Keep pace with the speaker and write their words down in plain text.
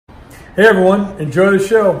Hey everyone, enjoy the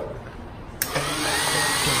show.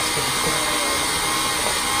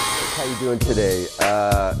 How you doing today?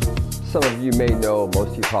 Some of you may know, most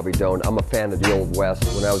of you probably don't. I'm a fan of the Old West.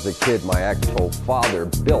 When I was a kid, my actual father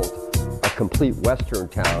built a complete Western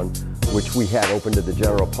town, which we had open to the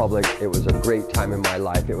general public. It was a great time in my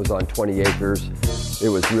life. It was on 20 acres. It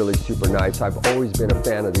was really super nice. I've always been a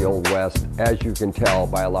fan of the Old West, as you can tell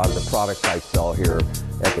by a lot of the products I sell here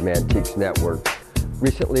at the Mantiques Network.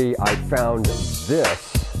 Recently, I found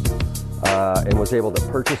this and was able to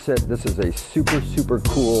purchase it. This is a super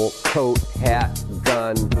cool coat, hat,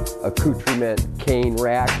 gun, accoutrement, cane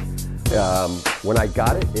rack. When I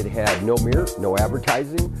got it, it had no mirror, no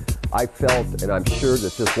advertising. I felt, and I'm sure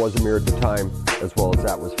that this was a mirror at the time, as well as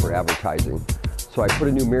that was for advertising. So I put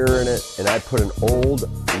a new mirror in it, and I put an old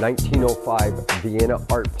 1905 Vienna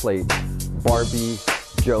art plate, Barbie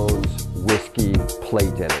Jones whiskey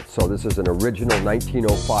plate in it. So this is an original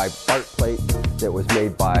 1905 art plate that was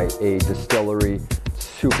made by a distillery.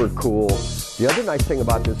 Super cool. The other nice thing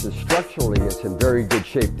about this is structurally it's in very good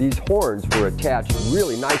shape. These horns were attached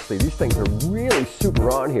really nicely. These things are really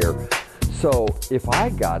super on here. So if I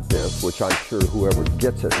got this, which I'm sure whoever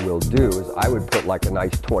gets it will do, is I would put like a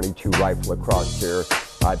nice 22 rifle across here.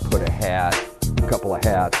 I'd put a hat, a couple of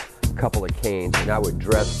hats, a couple of canes, and I would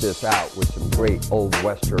dress this out with some great old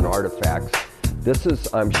Western artifacts. This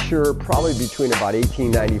is, I'm sure, probably between about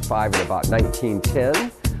 1895 and about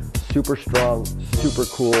 1910. Super strong, super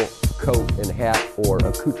cool coat and hat or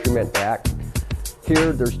accoutrement act.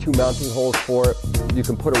 Here, there's two mounting holes for it. You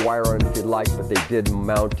can put a wire on it if you'd like, but they did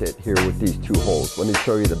mount it here with these two holes. Let me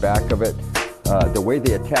show you the back of it. The way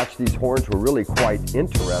they attach these horns were really quite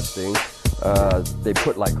interesting. They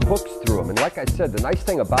put like hooks through them. And like I said, the nice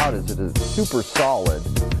thing about it is it is super solid.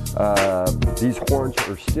 These horns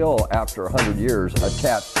are still, after 100 years,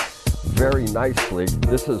 attached very nicely.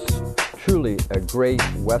 This is truly a great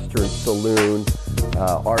Western saloon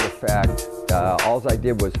artifact. All I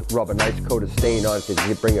did was rub a nice coat of stain on it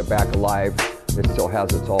to bring it back alive. It still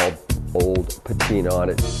has its all old patina on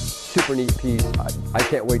it. Super neat piece. I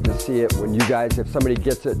can't wait to see it. When you guys, if somebody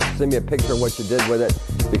gets it, send me a picture of what you did with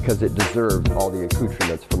it, because it deserves all the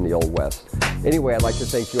accoutrements from the Old West. Anyway, I'd like to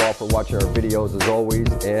thank you all for watching our videos as always,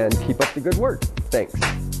 and keep up the good work. Thanks.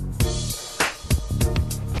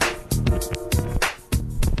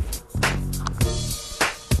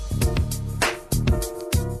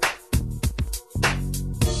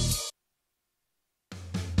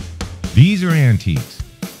 These are antiques.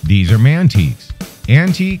 These are Mantiques.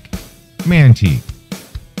 Antique, Mantique.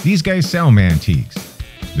 These guys sell Mantiques.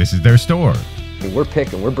 This is their store. We're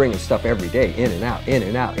picking, we're bringing stuff every day, in and out, in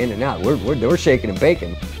and out, in and out. We're shaking and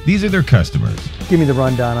baking. These are their customers. Give me the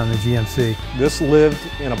rundown on the GMC. This lived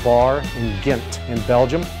in a bar in Ghent in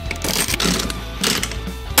Belgium.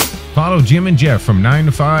 Follow Jim and Jeff from 9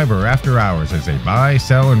 to 5 or after hours as they buy,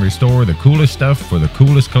 sell, and restore the coolest stuff for the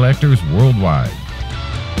coolest collectors worldwide.